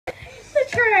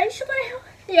tarantula.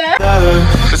 Yeah.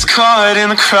 It's caught in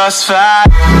the crossfire.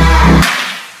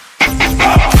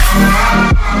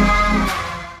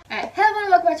 Hello and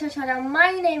welcome back to our channel.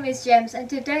 My name is Gems and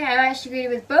today I'm actually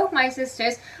with both my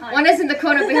sisters. Hi. One is in the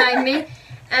corner behind me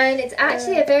and it's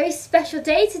actually a very special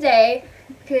day today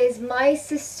because my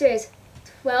sister's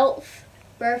 12th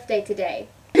birthday today.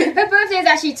 Her birthday is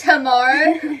actually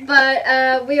tomorrow,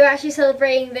 but we are actually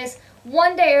celebrating this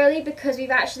one day early because we've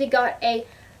actually got a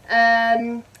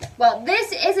well,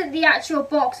 this isn't the actual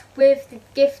box with the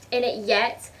gift in it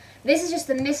yet. This is just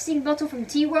the missing bottle from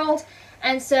Tea World,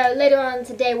 and so later on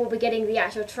today we'll be getting the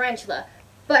actual tarantula.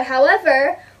 But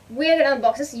however, we're gonna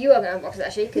unbox this. You are gonna unbox it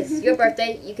actually, because your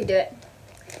birthday, you can do it.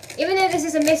 Even though this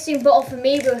is a missing bottle for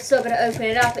me, we're still gonna open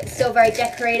it up. It's still very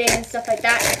decorating and stuff like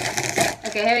that.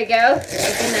 Okay, here we go.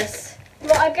 Oh goodness.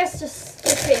 Well, I guess just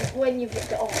it when you've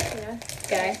ripped it off, you know.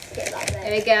 Okay. Get that there.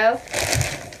 There we go.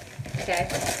 Okay.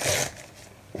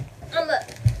 I'm gonna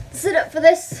sit up for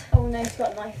this. Oh no, she's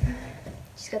got a knife.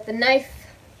 She's got the knife.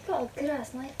 She's got a good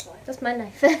ass knife, though. That's my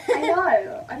knife. I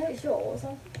know it's yours.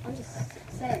 I'm just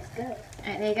saying it's good.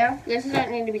 Alright, there you go. You just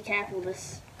don't need to be careful with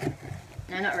this.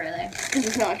 No, not really.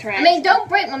 It's not a trap. I mean, don't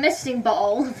break my missing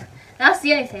bottle. That's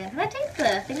the only thing. Can I take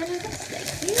the thing under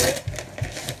this?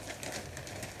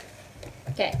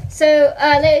 Okay, so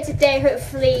later today,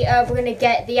 hopefully, we're going to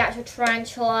get the actual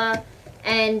tarantula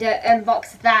and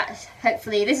unbox that,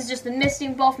 hopefully. This is just the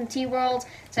missing ball from Tea World,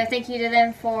 so thank you to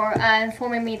them for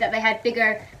informing me that they had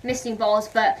bigger missing balls,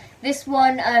 but this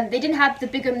one, they didn't have the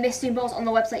bigger missing balls on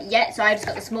the website yet, so I just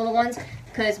got the smaller ones,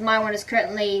 because my one is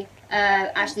currently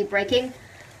actually breaking.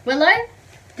 Willow?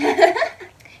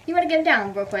 You want to get them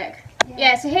down real quick?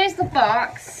 Yeah, so here's the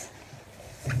box.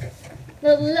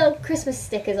 Little Christmas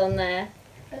stickers on there.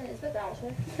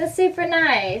 That's super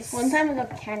nice. One time we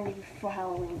got candy for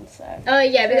Halloween, so. Oh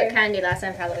yeah, we got candy last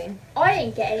time for Halloween. I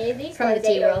didn't get any of these From the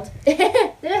Tea World. They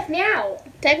left me out.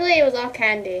 Technically, it was all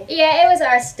candy. Yeah, it was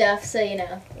our stuff, so you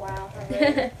know. Wow.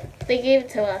 They gave it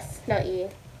to us, not you.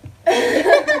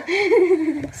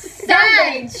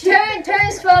 Savage!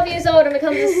 Turns 12 years old and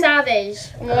becomes a savage.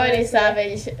 I'm already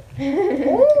savage.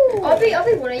 Ooh. I'll be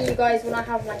one of you guys when I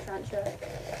have my tarantula.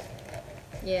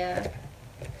 Yeah.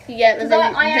 Yeah, but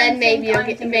I then am maybe you'll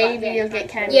thinking get about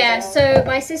candy. Yeah, as well. so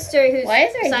my sister who's Why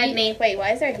is there a beside heat? me. Wait,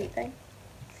 why is there a heat thing?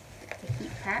 The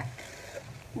heat pack?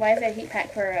 Why is there a heat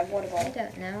pack for a water I bottle?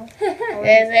 don't know.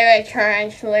 Is there a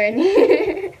tarantula in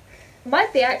here?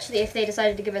 Might be actually if they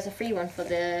decided to give us a free one for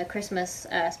the Christmas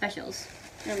specials.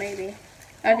 Or maybe.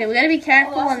 Okay, we gotta be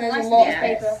careful Oh, and there's a that's lot nice of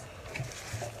paper.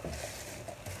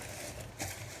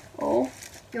 Oh,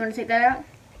 You want to take that out?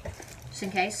 Just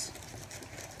in case.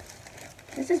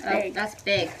 this is Oh, big. that's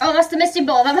big. Oh, that's the misting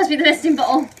bottle. That must be the misting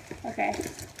bottle. Okay.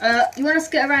 You want to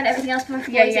skirt around everything else before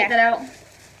Yeah, you take that out?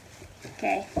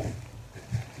 Okay.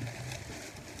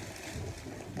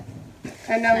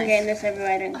 I know I'm Nice. getting this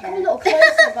everywhere, I don't I come a care. little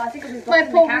closer, but I think I'll be My blocking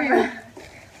the poor camera.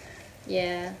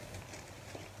 Yeah.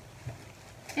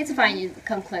 It's fine you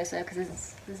come closer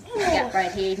because there's a gap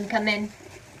right here. You can come in.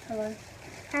 Hello.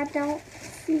 I don't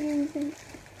see anything.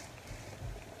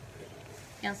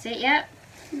 You don't see it yet?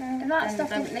 No. And that And stuff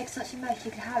then- that makes such a mess,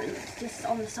 you could have it just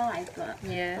on the side, but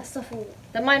Yeah. that stuff will...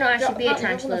 There might not actually be a That was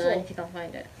tarantula wonderful. then if you can't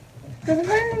find it.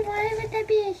 Why would there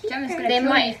be a heat Gemma's pack? gonna They kill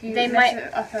might- me if you they mess might-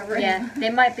 it up her room. Yeah, they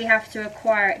might be have to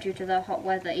acquire it due to the hot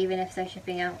weather, even if they're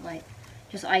shipping out like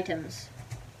just items.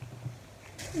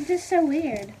 It's just so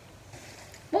weird.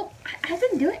 Well, I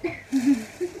didn't do it.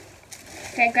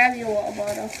 Okay, grab your water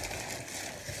bottle.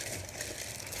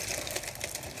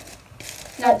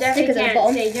 No, definitely stickers at the can't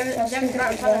bottom. see. Gemma's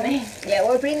right in front of me. Yeah,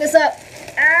 we're bringing this up.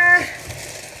 Ah,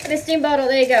 misting bottle.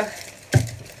 There you go.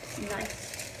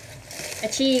 Nice.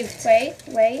 Achieved.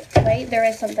 Wait. There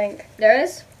is something. There it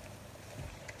is.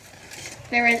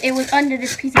 There is. It was under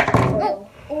this piece of foil.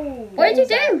 Ooh, What did you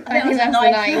do? I think that's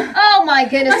the knife. Oh my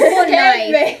goodness! What a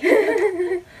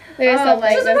knife. There is Oh,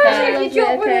 something. just That's Imagine that. if you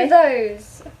dropped one of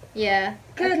those. Yeah.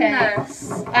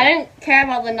 Goodness. I don't care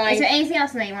about the Okay. knife. Is there anything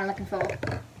else in there you want looking for?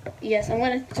 Yes, I'm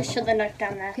gonna just shove the knife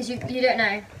down there. Because you don't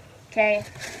know. Okay.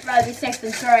 Rather be safe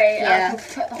than sorry. Yeah. I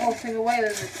could put the whole thing away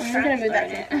with the I'm gonna move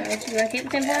that in tin foil. You wanna keep the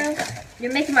tin foil?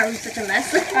 You're making my room such a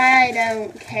mess. It's I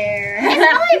don't care.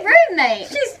 my room, mate.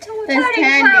 She's There's turning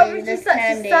candy, 12 and there's she's such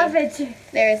candy. a savage.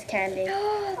 There is candy.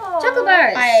 Chocolate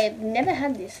bars. I've never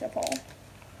had this before.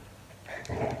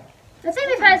 I think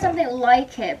we've had something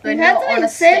like it, but We've had not on something a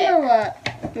stick. similar.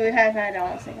 We have had it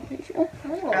on a stick, I'm pretty sure. I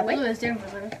wonder what Have we? Lulu is doing for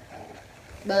them.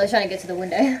 Well, they're trying to get to the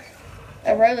window.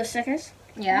 A roll of stickers.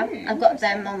 Yeah, I've got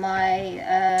them on my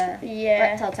Yeah.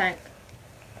 reptile tank.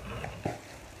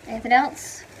 Anything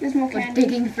else? There's more We're candy.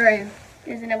 digging through.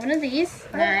 There's another one of these.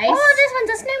 Nice. Oh, this one's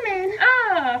a snowman.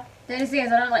 Ah. The only thing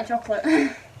is I don't like chocolate.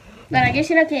 But I guess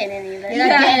you're not getting any of this. You're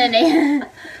not getting any.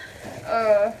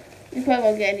 You probably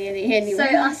won't get any anyway. So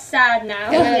I'm sad now.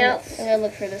 Anything else? I'm gonna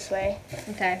look for this way.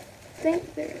 Okay. I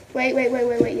think there. Wait.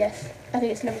 Yes. I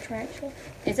think it's another tarantula.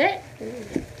 Is it?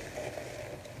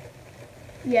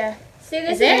 Yeah. See,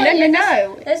 this Is it?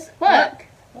 No. This, Look.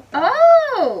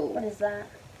 Oh. What is that?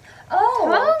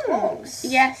 Oh, Tongs.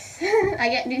 Yes. I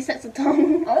get new sets of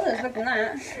tongues. I wasn't expecting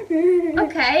that.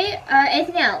 Okay.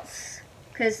 Anything else?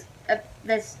 Because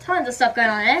there's tons of stuff going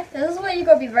on here. This is what you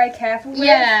got to be very careful with.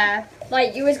 Yeah.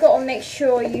 Like, you always got to make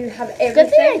sure you have Good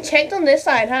thing I everything. checked on this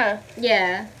side, huh?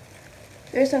 Yeah.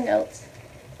 There's something else.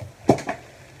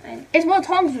 It's more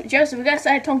tongs, Joseph. We got a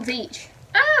set of tongs each.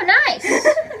 Oh, nice.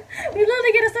 We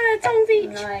literally get a set of tongs each.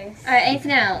 Nice.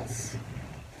 Anything else?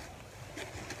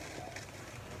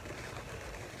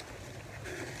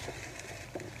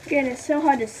 Again, it's so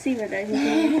hard to see what those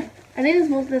are. I think it's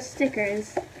more the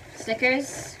stickers.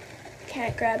 Stickers.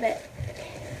 Can't grab it.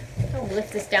 I'll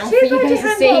lift this down Too for you bad you guys to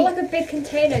haven't see. got like a big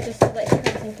container just to like put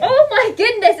everything in. Oh my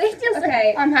goodness! It's just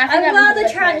Okay. I'm happy I'm that glad we the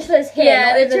did tarantula's here. Yeah,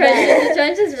 not the over there.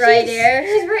 trench is right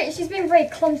here. She's being very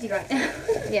clumsy right now.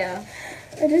 Yeah.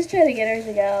 I just try to get her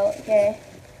to go. Okay.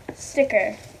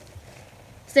 Sticker.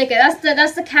 Sticker.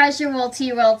 That's the casual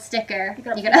T-World sticker. You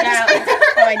gotta You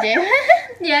Oh, I do.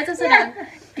 Yeah, it's upside down.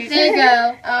 There you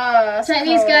go. Oh, Check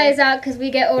these guys out because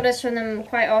we get orders from them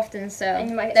quite often, so And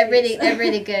you might get they're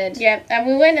really good. Yeah, and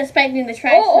we weren't expecting the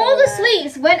trash. All the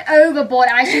sweets went overboard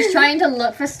as she's trying to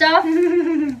look for stuff.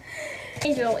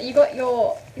 Angel, you got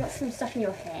some stuff in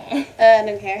your hair. I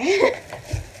don't care.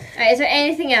 Alright, is there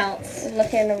anything else? I'm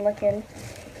looking.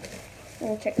 Let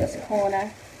me check this corner.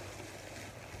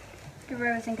 Give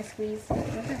her a sink squeeze.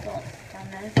 There's a lot down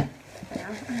there.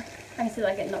 Yeah. I can see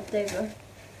like it knocked over.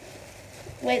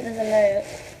 Wait, there's a note.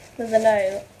 There's a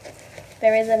note.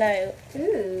 There is a note.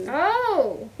 Ooh.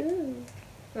 Oh. Ooh. You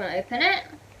want to open it?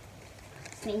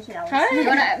 Sneaky that Hi. You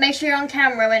want to make sure you're on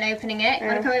camera when opening it. You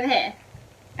want to come over here?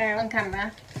 On Ow.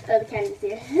 camera. Oh, the candy's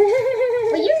here.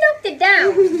 Well, you knocked it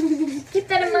down. Keep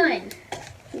that in mind.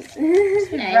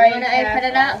 Now, you want to open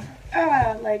it up?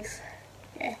 Ah, legs.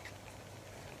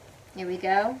 Here we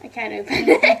go. I can't open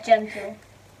it. Gentle.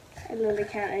 I literally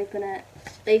can't open it.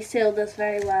 They sealed this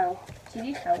very well. Do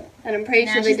you help? And I'm pretty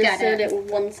Nah, sure they she's just got sealed it. it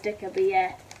with one sticker, but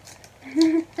yeah. Don't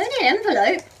need an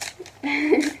envelope.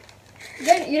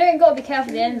 You don't gotta be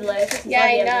careful with the envelope. It's Yeah, I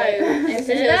inside the know. envelope. It's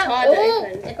just hard to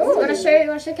open. You want to show? You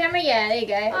want to show camera? Yeah, there you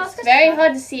go. Oh, It's very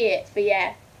hard to see it, but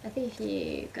yeah. I think if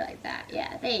you go like that,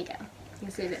 yeah, there you go. You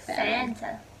can see a bit better.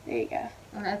 Santa. There you go.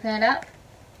 Want to open it up?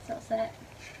 So what's it?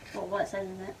 Well, what says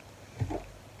in it?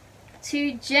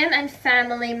 To Jim and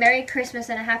family, Merry Christmas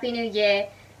and a Happy New Year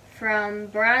from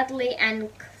Bradley and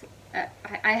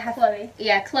I have Chloe.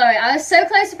 Yeah, Chloe. I was so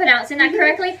close to pronouncing that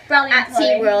correctly. Bradley At and Chloe.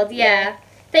 SeaWorld, yeah.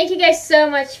 Thank you guys so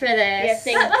much for this.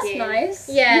 Yeah, That's you. nice.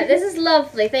 Yeah, this is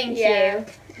lovely. Thank Yeah.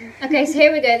 you. Okay, so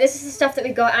here we go. This is the stuff that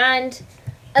we got, and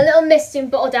a little misting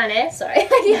bottle down here. Sorry,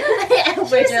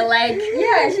 with your leg.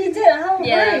 Yeah, she did. How rude.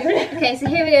 Yeah. Okay, so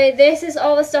here we go. This is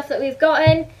all the stuff that we've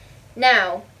gotten.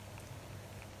 Now,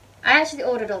 I actually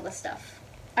ordered all the stuff.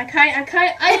 I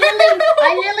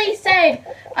literally said,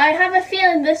 I have a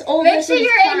feeling all Make this sure was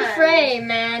you're in planned. frame,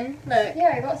 man. Look.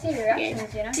 Yeah, I got to see your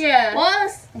reactions, you know? Yeah. What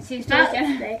else? And see That-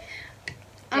 stories.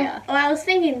 Yeah. Well, I was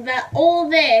thinking that all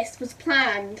this was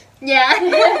planned. Yeah.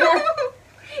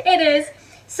 It is.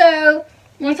 So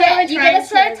you What get type of a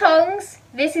set of tarantula? tongs.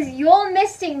 This is your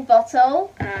misting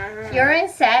bottle, your own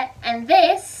set, and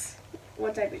this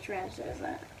What type of tarantula is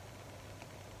that?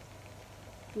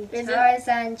 Is it-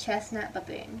 Tarzan chestnut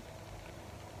baboon.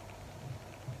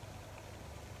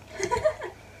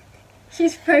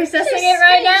 She's processing it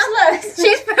right now.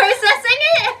 She's processing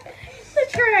it. The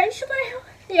tarantula.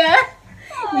 Yeah.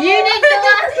 You nicked the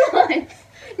last one.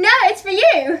 No, it's for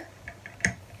you.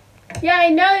 Yeah, I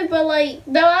know, but like,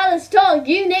 they're out of stock.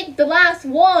 You nicked the last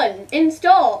one in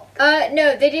stock.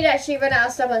 No, they did actually run out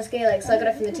of stuff on Scaling, so I got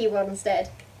it from the T-World instead.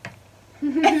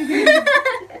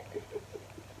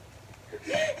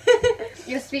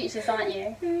 You're speechless, aren't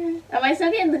you? Am I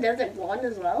still getting the desert one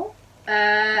as well? No.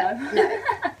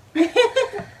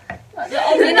 I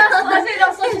think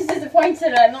that's why she's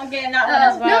disappointed at not getting that one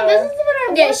as well. No, this is the one I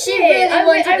wanted. Yeah, she really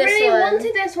wanted I this really one.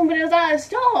 wanted this one, but it was out of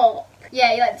stock.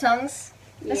 Yeah, you like the tongs?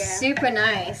 That's Yeah. super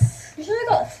nice. You should have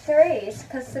got 3,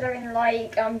 considering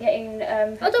like I'm getting.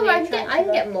 Oh, don't worry, I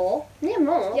can get more. Yeah,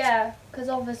 more. Yeah, because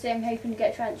obviously I'm hoping to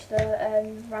get a tarantula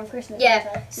around Christmas. Yeah.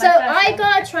 aren't So I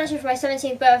got a tarantula for my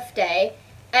 17th birthday,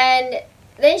 and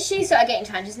then she started getting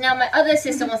tarantulas. Now my other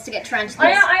sister wants to get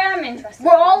tarantulas. I am interested.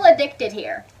 We're all addicted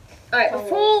here. Alright,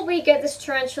 before we get this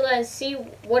tarantula and see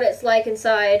what it's like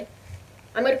inside,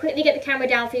 I'm going to quickly get the camera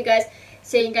down for you guys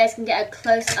so you guys can get a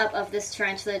close-up of this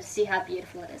tarantula to see how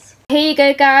beautiful it is. Here you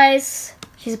go, guys.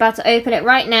 She's about to open it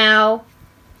right now.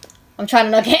 I'm trying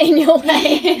to not get in your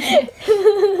way.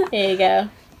 Here you go.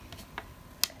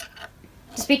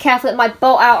 Just be careful it might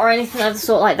bolt out or anything of the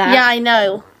sort like that. Yeah, I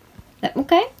know.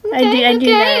 Okay. I do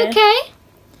know. Okay.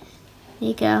 Here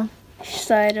you go.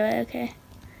 Sideways, okay.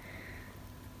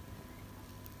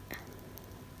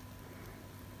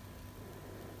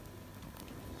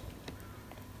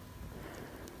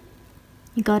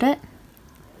 You got it?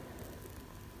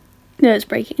 No, it's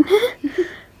breaking.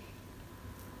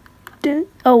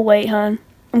 Oh, wait, hon.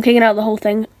 I'm kicking out the whole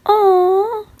thing.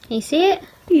 Oh. Can you see it?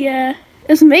 Yeah.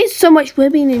 It's made so much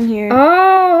webbing in here.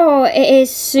 Oh, it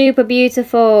is super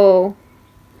beautiful.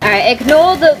 Alright,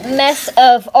 ignore the mess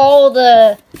of all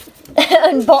the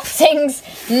unboxings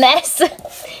mess.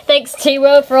 Thanks,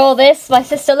 T-Road, for all this. My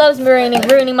sister loves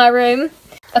ruining my room.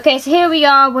 Okay, so here we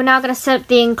are. We're now going to set up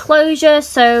the enclosure.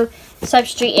 So,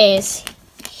 substrate is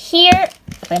here.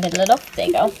 If I did the lid off. There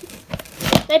you go.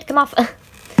 Lid, come off.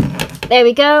 There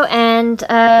we go, and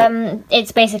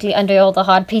it's basically under all the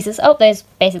hard pieces. Oh, there's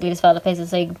basically just further pieces,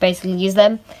 so you can basically use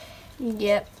them.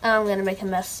 Yep, I'm gonna make a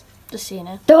mess, just so you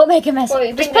know. Don't make a mess.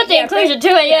 Well, just put the enclosure to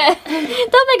it, yeah.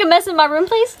 Don't make a mess in my room,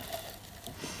 please.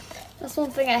 That's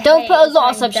one thing I hate. Don't put a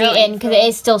lot of is when substrate in, because it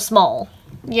is still small.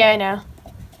 Yeah, I know.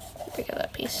 Pick up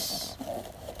that piece.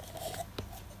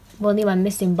 We'll need my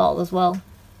missing ball as well. Do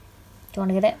you want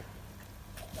to get it?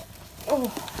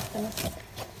 Oh,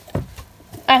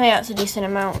 I think that's a decent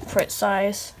amount for its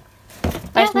size.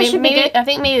 Yeah, that should be good. I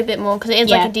think maybe a bit more, because it is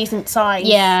like a decent size.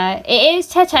 Yeah, it is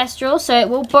terrestrial, so it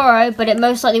will burrow, but it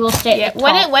most likely will stay at the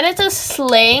top. When it's a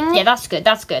sling... Yeah, that's good,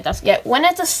 that's good, that's good. Yeah, when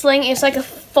it's a sling, it's like a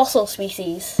fossil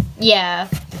species. Yeah,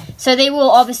 so they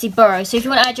will obviously burrow. So if you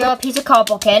want to add your piece of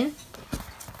cardboard in,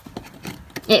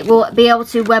 it will be able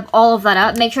to web all of that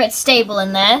up. Make sure it's stable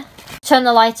in there. Turn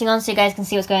the lighting on so you guys can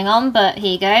see what's going on, but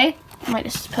here you go. I might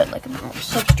just put like a more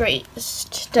substrate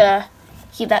just to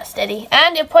keep that steady.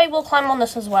 And it probably will climb on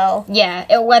this as well. Yeah,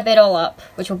 it'll web it all up,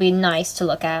 which will be nice to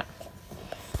look at.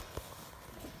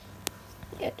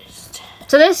 Yeah, just...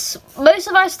 So most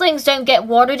of our slings don't get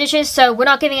water dishes, so we're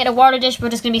not giving it a water dish. We're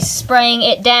just going to be spraying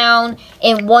it down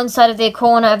in one side of the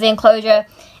corner of the enclosure,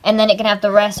 and then it can have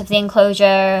the rest of the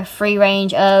enclosure free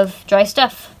range of dry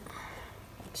stuff.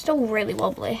 Still really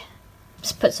wobbly.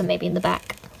 Just put some maybe in the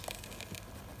back.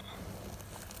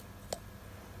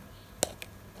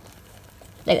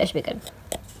 I think that should be good.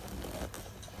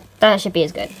 That should be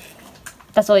as good.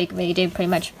 That's all you can really do, pretty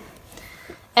much.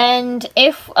 And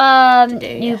if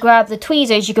you grab the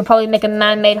tweezers, you can probably make a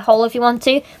man-made hole if you want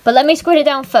to. But let me squirt it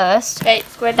down first. Okay,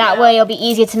 squirt it that down. way it'll be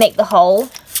easier to make the hole.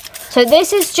 So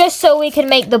this is just so we can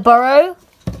make the burrow.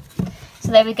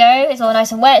 So there we go. It's all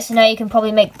nice and wet. So now you can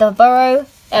probably make the burrow.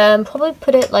 Probably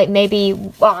put it like maybe,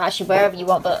 well, actually wherever you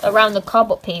want, but around the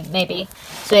cardboard piece maybe.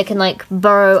 So it can like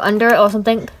burrow under it or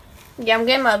something. Yeah, I'm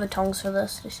getting my other tongs for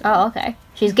this. Oh, okay.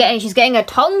 She's getting her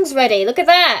tongs ready. Look at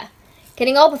that.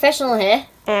 Getting all professional here.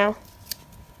 Ow.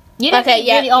 You don't need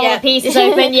really all the pieces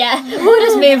open yet. We'll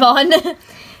just move on.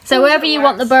 So wherever you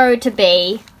want the burrow to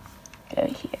be. Go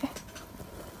here.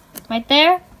 Right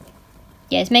there?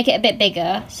 Yes, make it a bit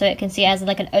bigger so it can see it as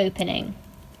like an opening.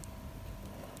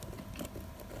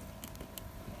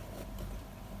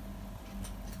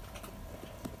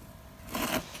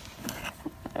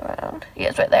 Around. Yeah,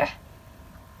 it's right there.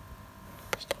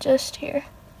 Just here.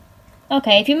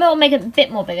 Okay, if you want to make it a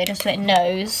bit more bigger just so it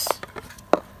knows.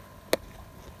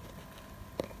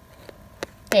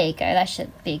 There you go, that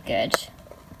should be good.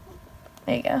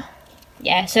 There you go.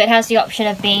 Yeah, so it has the option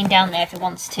of being down there if it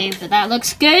wants to, but that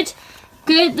looks good.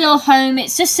 Good little home.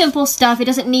 It's just simple stuff. It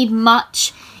doesn't need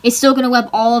much. It's still going to web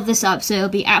all of this up, so it'll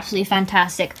be absolutely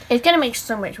fantastic. It's going to make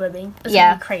so much webbing. It's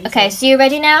Yeah. Gonna be crazy. Okay, so you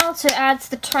ready now to add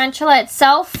the tarantula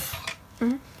itself?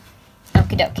 Mm-hmm.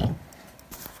 Okie dokie.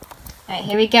 Alright,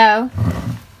 here we go.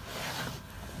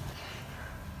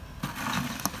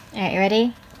 Alright, you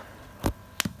ready?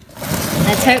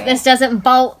 Let's hope this doesn't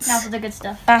bolt. Now for the good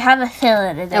stuff. I have a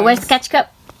feeling it is. Now, where's the sketch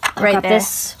cup? Right Grab there.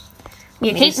 this.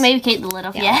 Yeah, maybe keep the lid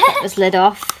off. Yeah. Get this lid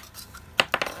off.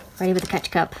 Ready with the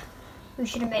ketchup cup. We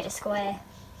should have made it square.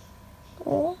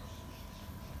 Oh.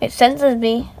 It senses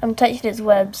me. I'm touching its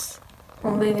webs.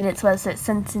 I'm moving its webs, so it's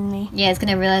sensing me. Yeah, it's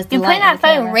gonna realize the You're light putting that on the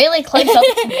phone camera. really close up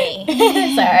to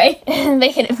me. Sorry.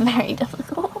 Making it very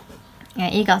difficult. Yeah,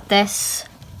 you got this.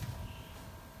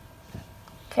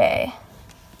 Okay.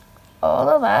 All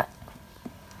of that.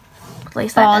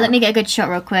 place that. Oh, down. let me get a good shot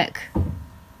real quick.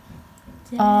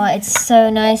 Oh, it's so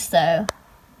nice though.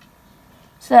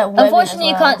 So that webbing Unfortunately, as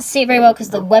you well. can't see it very well because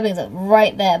the webbing's like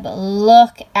right there. But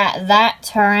look at that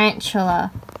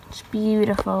tarantula. It's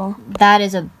beautiful. That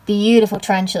is a beautiful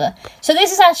tarantula. So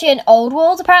this is actually an old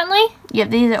world, apparently. Yep,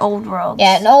 these are old worlds.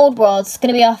 Yeah, an old world. It's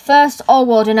going to be our first old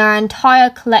world in our entire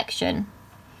collection.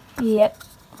 Yep.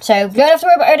 So we don't have to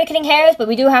worry about early killing hairs, but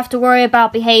we do have to worry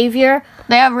about behavior.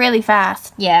 They are really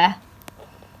fast. Yeah.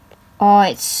 Oh,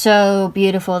 it's so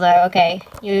beautiful though. Okay,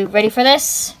 you ready for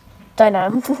this? Don't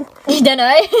know. You don't know?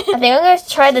 I think I'm going to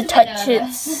try to touch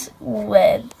its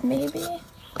web, maybe.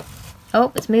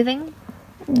 Oh, it's moving.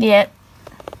 Yep.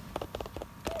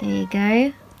 There you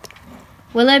go.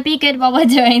 Will it be good while we're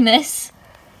doing this?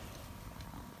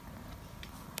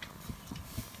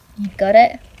 You got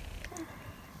it?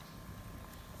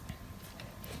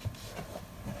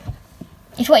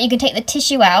 If you want, you can take the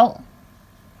tissue out.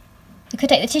 You could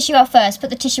take the tissue out first, put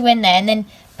the tissue in there, and then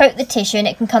poke the tissue and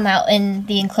it can come out in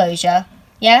the enclosure.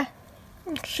 Yeah?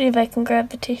 Let's see if I can grab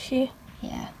the tissue.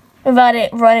 Yeah. Without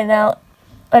it running out.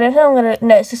 I don't think I'm going to...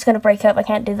 No, it's just going to break up. I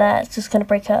can't do that. It's just going to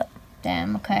break up.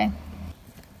 Damn, okay.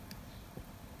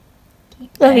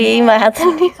 Okay, you might have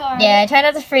to... Yeah, try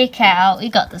not to freak out. You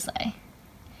got this though.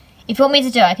 If you want me to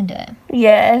do it, I can do it.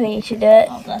 Yeah, I think you should do it.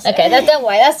 Okay, don't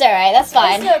worry. That's alright. That's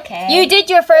fine. That's okay. You did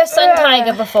your first sun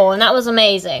tiger before, and that was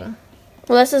amazing.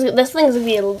 Well, this thing's going to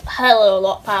be a hell of a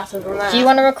lot faster than that. Do you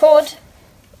want to record?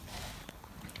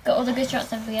 Got all the good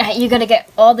shots over here. You're gonna get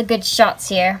all the good shots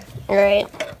here. Right.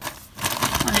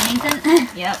 On anything?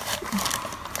 Yep.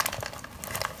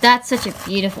 That's such a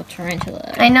beautiful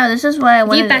tarantula. I know, this is why I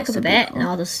wanted You back it up to a be bit, cool. and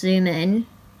I'll just zoom in.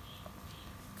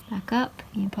 Back up.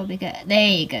 You probably get. There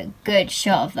you go. Good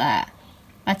shot of that.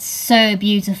 That's so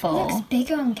beautiful. Looks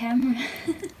bigger on camera.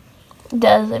 It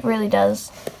does, it really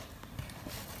does.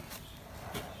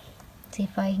 See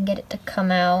if I can get it to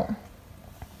come out.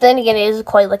 Then again, it is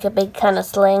quite like a big kind of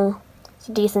sling. It's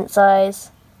a decent size.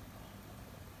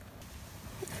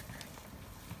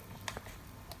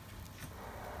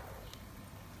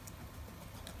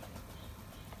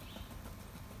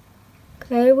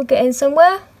 Okay, we're getting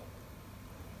somewhere.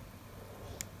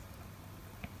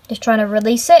 Just trying to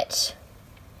release it.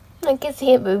 I can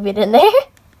see it moving in there.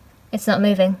 It's not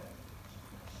moving.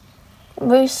 It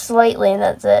moves slightly and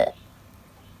that's it.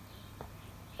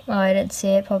 Oh, I didn't see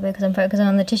it probably because I'm focusing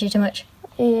on the tissue too much.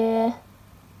 Yeah.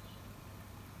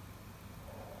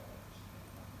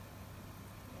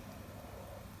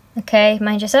 Okay,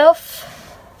 mind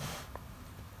yourself.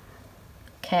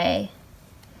 Okay.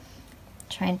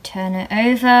 Try and turn it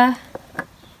over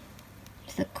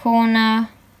to the corner.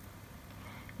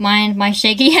 Mind my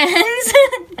shaky hands.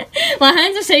 My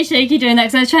hands are so shaky doing that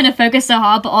because I was trying to focus so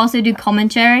hard but also do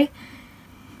commentary.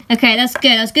 Okay, that's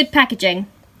good. That's good packaging.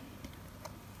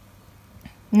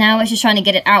 Now we're just trying to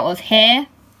get it out of here.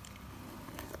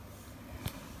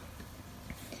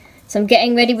 So I'm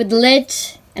getting ready with the lid.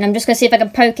 And I'm just going to see if I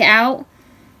can poke it out.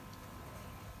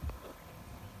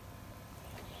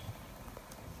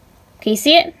 Can you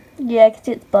see it? Yeah, I can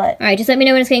see its butt. Alright, just let me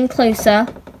know when it's getting closer.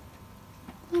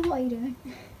 What are you doing?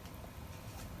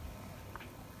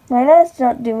 Right now it's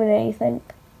not doing anything.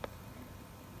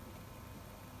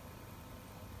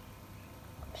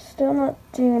 Still not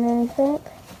doing anything.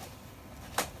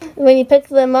 When you pick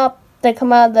them up, they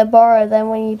come out of their burrow. Then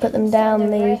when you put them down,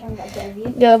 they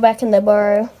go back in their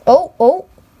burrow. Oh, oh.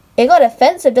 It got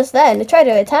offensive just then. It tried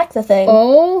to attack the thing.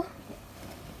 Oh.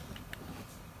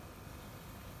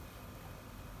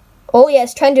 Oh yeah,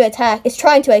 it's trying to attack. It's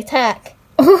trying to attack.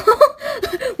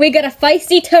 We got a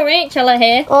feisty tarantula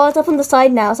here. Oh, it's up on the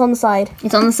side now. It's on the side.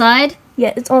 It's on the side.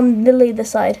 Yeah, it's on literally the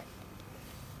side.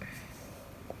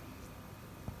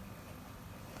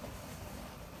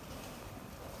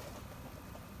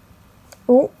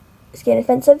 Oh, it's getting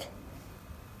offensive.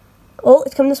 Oh,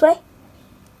 it's coming this way.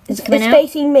 Is it coming It's out?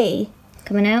 facing me.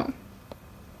 Coming out.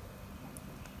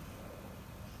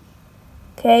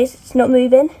 Okay, so it's not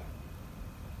moving.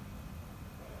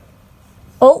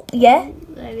 Oh, yeah.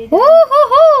 There we go.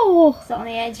 Woo-hoo-hoo! It's on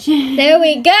the edge. There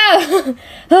we go.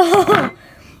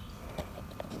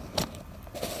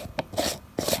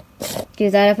 Do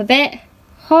that up a bit.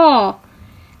 Oh.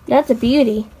 That's a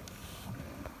beauty.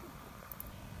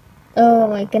 Oh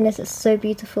my goodness, it's so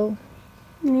beautiful.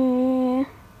 Yeah.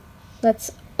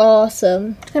 That's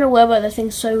awesome. I'm gonna worry about this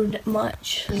thing so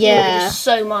much. Yeah.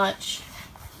 So much.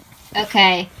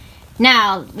 Okay.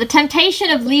 Now, the temptation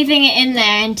of leaving it in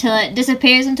there until it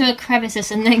disappears into a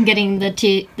crevice and then getting the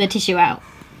tissue out.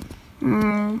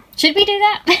 Should we do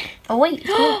that? Oh wait.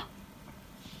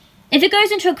 If it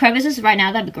goes into a crevice right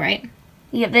now, that'd be great.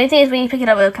 Yep, the only thing is when you pick it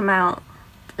up, it'll come out.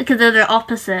 Because they're the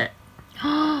opposite.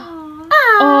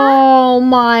 Oh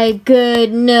my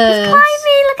goodness. Look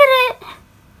at it.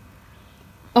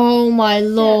 Oh my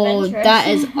lord, adventurous. that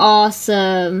is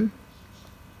awesome.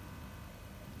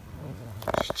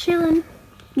 Just chilling.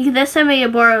 There's so many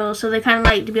Borals, so they kind of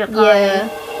like to be up high. Yeah.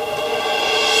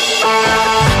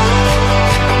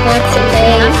 That's I'm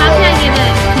amazing. happy I gave it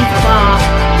a piece of bar.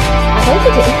 I hope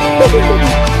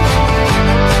it is.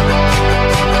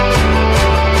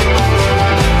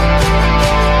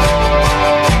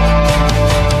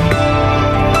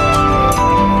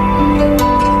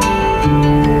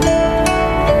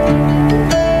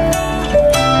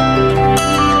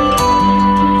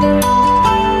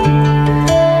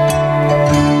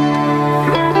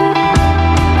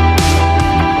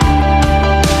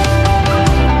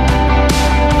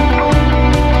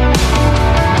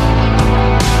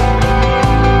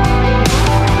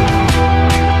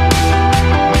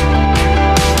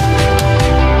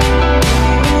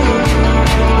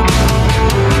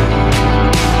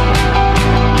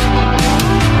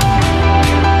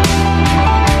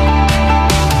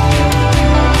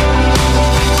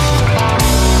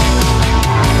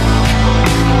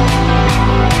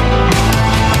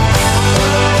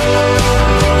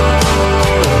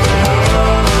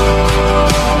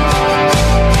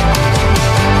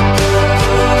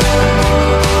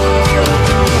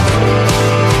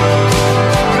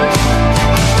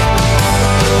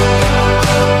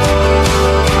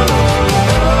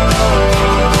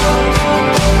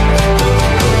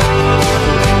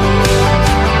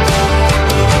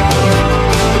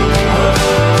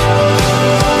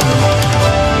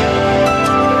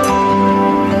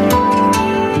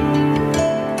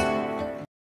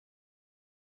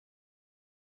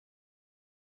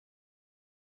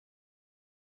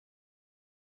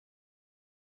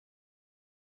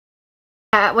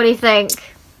 What do you think?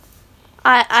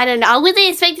 I don't know. I wasn't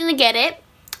expecting to get it.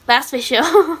 That's for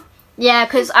sure. Yeah,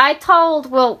 because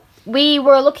we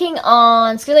were looking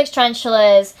on Skrillex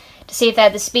tarantulas to see if they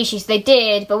had the species. They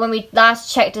did, but when we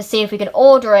last checked to see if we could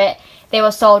order it, they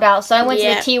were sold out. So I went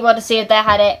to the T-World to see if they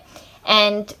had it,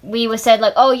 and we were said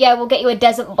like, oh yeah, we'll get you a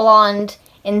desert blonde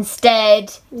instead.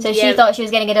 So she thought she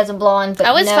was getting a desert blonde, but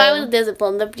I was no. fine with the desert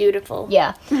blonde. They're beautiful.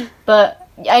 Yeah, but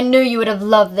I knew you would have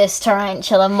loved this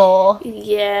tarantula more.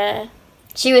 Yeah.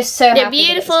 She was so They're happy to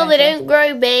get this beautiful. They tarantula. don't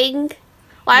grow big.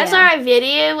 Well, I saw a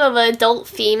video of an adult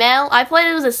female. I thought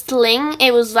it was a sling.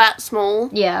 It was that small.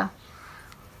 Yeah.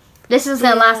 This is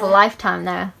going to last a lifetime,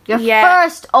 though. Your Yeah.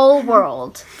 first old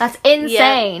world. That's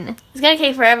insane. It's going to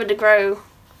take forever to grow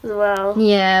as well.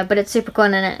 Yeah, but it's super cool,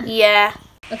 isn't it? Yeah.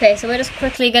 Okay, so we're just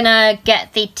quickly going to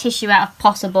get the tissue out if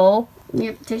possible.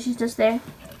 Yep, tissue's just there.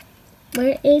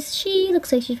 Where is she?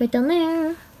 Looks like she's right down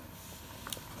there.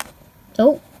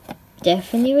 Oh,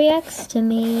 definitely reacts to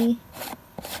me.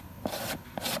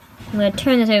 I'm going to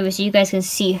turn this over so you guys can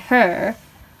see her.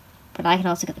 But I can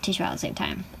also get the tissue out at the same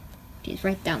time. She's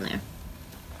right down there.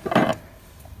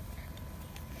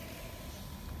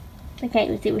 I can't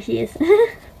even see where she is.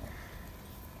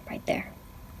 Right there.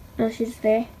 Oh, she's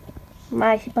there.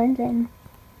 My, she blends in.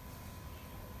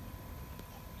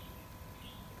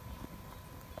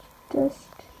 Just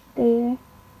there.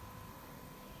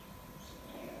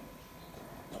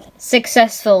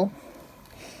 Successful.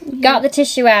 Got the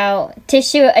tissue out.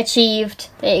 Tissue achieved.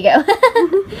 There you go.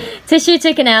 Tissue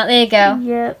taken out. There you go.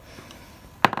 Yep.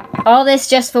 All this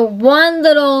just for one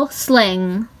little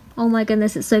sling. Oh my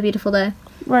goodness, it's so beautiful though.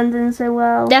 Blends in so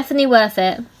well. Definitely worth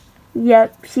it.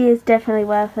 Yep, she is definitely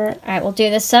worth it. Alright, we'll do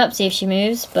this up, see if she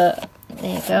moves, but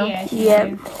there you go. Yeah,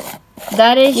 Yep.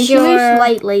 That is She your... moves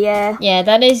slightly, yeah. Yeah,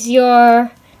 that is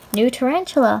your new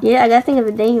tarantula. Yeah, I gotta think of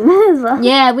a name as well.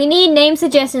 Yeah, we need name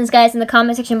suggestions, guys, in the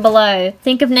comment section below.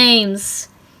 Think of names.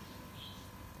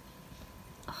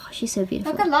 Oh, she's so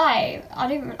beautiful. Not gonna lie,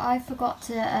 I forgot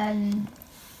to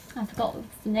I forgot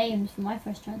the names for my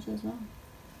first tarantula as well.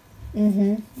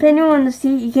 Depending on the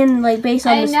species, you can like based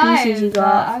on the species you but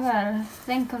got. I gotta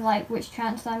think of like which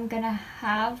tarantula I'm gonna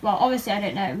have. Well, obviously I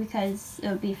don't know because it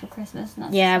would be for Christmas. And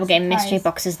that's Yeah, a we're getting surprise. mystery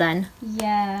boxes then.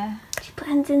 Yeah. She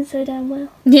blends in so damn well.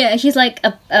 Yeah, she's like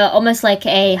almost like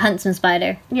a huntsman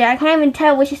spider. Yeah, I can't even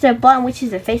tell which is their butt and which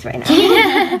is their face right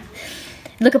now.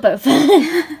 Look at both.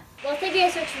 Well, thank you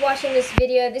guys so much for watching this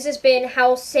video. This has been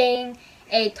housing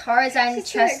a Tarzan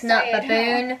chestnut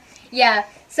baboon. Yeah,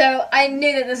 so I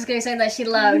knew that this was going to be something that she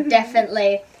loved,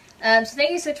 definitely. So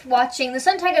thank you so much for watching. The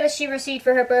sun tiger that she received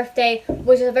for her birthday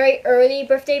was a very early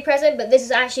birthday present, but this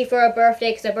is actually for her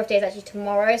birthday because her birthday is actually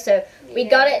tomorrow. So we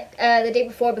got it the day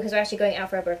before because we're actually going out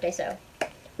for her birthday. So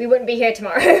we wouldn't be here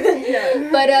tomorrow.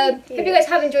 But if you guys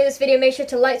have enjoyed this video, make sure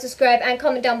to like, subscribe, and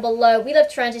comment down below. We love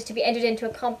tarantulas to be entered into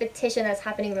a competition that's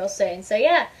happening real soon. So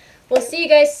yeah, we'll see you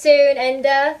guys soon, and